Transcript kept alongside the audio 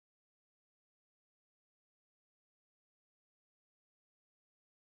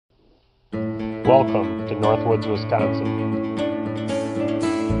Welcome to Northwoods, Wisconsin.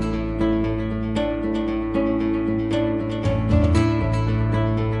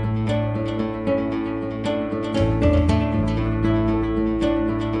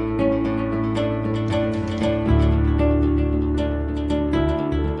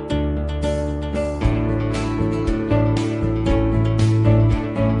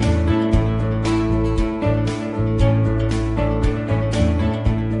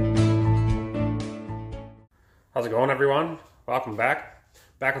 How's it going, everyone? Welcome back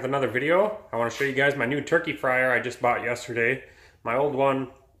with another video. I want to show you guys my new turkey fryer I just bought yesterday. My old one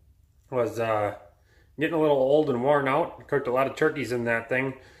was getting a little old and worn out. I cooked a lot of turkeys in that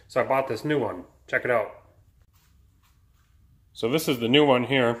thing, so I bought this new one. Check it out. So this is the new one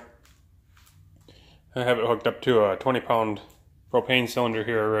here. I have it hooked up to a 20-pound propane cylinder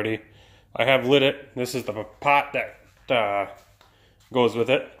here already. I have lit it. This is the pot that goes with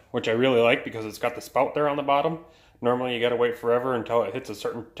it, which I really like because it's got the spout there on the bottom. Normally you gotta wait forever until it hits a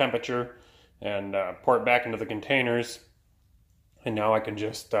certain temperature and pour it back into the containers. And now I can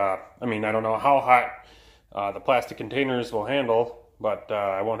just, I don't know how hot the plastic containers will handle, but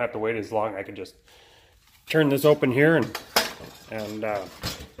I won't have to wait as long. I can just turn this open here and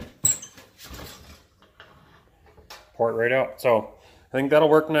pour it right out. So I think that'll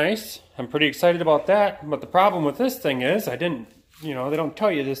work nice. I'm pretty excited about that, but the problem with this thing is they don't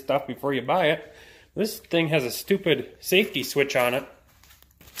tell you this stuff before you buy it. This thing has a stupid safety switch on it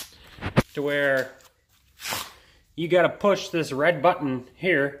to where you gotta push this red button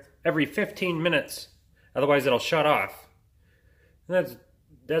here every 15 minutes, otherwise it'll shut off. And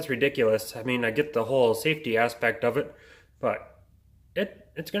that's ridiculous. I mean, I get the whole safety aspect of it, but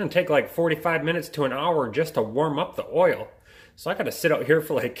it's gonna take like 45 minutes to an hour just to warm up the oil. So I gotta sit out here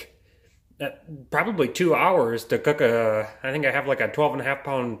for like probably 2 hours to cook I think I have like a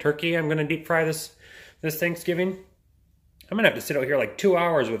 12.5-pound turkey I'm gonna deep fry this Thanksgiving. I'm gonna have to sit out here like 2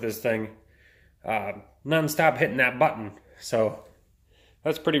 hours with this thing non-stop hitting that button. So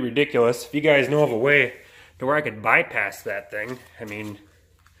that's pretty ridiculous. If you guys know of a way to where I could bypass that thing, I mean,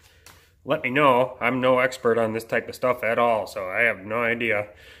 let me know. I'm no expert on this type of stuff at all, so I have no idea.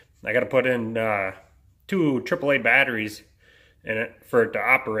 I gotta put in 2 AAA batteries in it for it to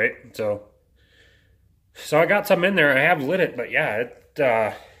operate. So I got some in there. I have lit it, but yeah,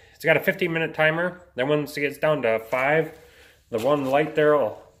 it's got a 15-minute timer. Then once it gets down to 5, the one light there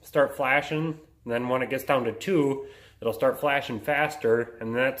will start flashing. And then when it gets down to 2, it'll start flashing faster,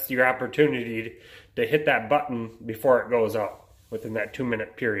 and that's your opportunity to hit that button before it goes out within that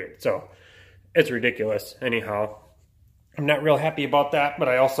 2-minute period. So it's ridiculous. Anyhow, I'm not real happy about that, but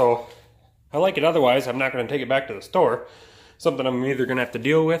I like it otherwise. I'm not going to take it back to the store. Something I'm either going to have to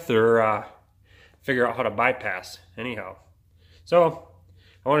deal with or figure out how to bypass. Anyhow, so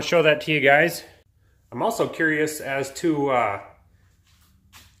I want to show that to you guys. I'm also curious as to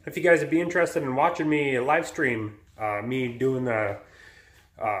if you guys would be interested in watching me live stream me doing the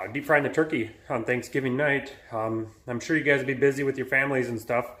deep frying the turkey on Thanksgiving night. I'm sure you guys will be busy with your families and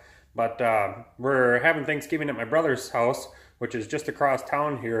stuff, but we're having Thanksgiving at my brother's house, which is just across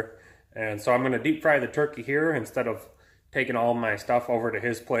town here. And so I'm going to deep fry the turkey here instead of taking all my stuff over to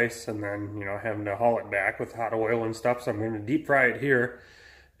his place and then, having to haul it back with hot oil and stuff. So I'm going to deep fry it here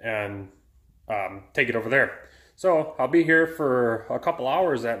and take it over there. So I'll be here for a couple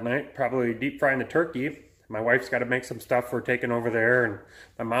hours that night, probably deep frying the turkey. My wife's got to make some stuff for taking over there, and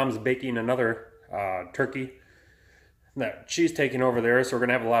my mom's baking another turkey that she's taking over there. So we're going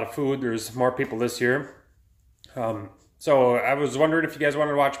to have a lot of food. There's more people this year. So I was wondering if you guys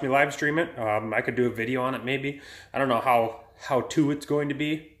wanted to watch me live stream it. I could do a video on it maybe. I don't know how to it's going to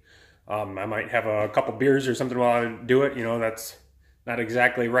be. I might have a couple beers or something while I do it. That's not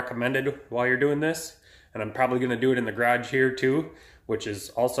exactly recommended while you're doing this. And I'm probably going to do it in the garage here too, which is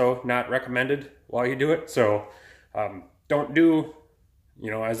also not recommended while you do it. So don't do,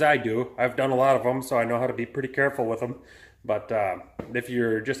 as I do. I've done a lot of them, so I know how to be pretty careful with them. But if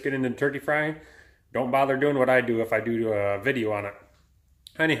you're just getting into turkey frying, don't bother doing what I do if I do a video on it.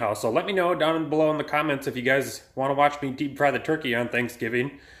 Anyhow, so let me know down below in the comments if you guys want to watch me deep fry the turkey on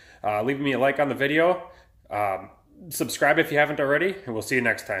Thanksgiving. Leave me a like on the video. Subscribe if you haven't already, and we'll see you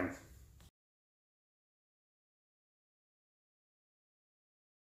next time.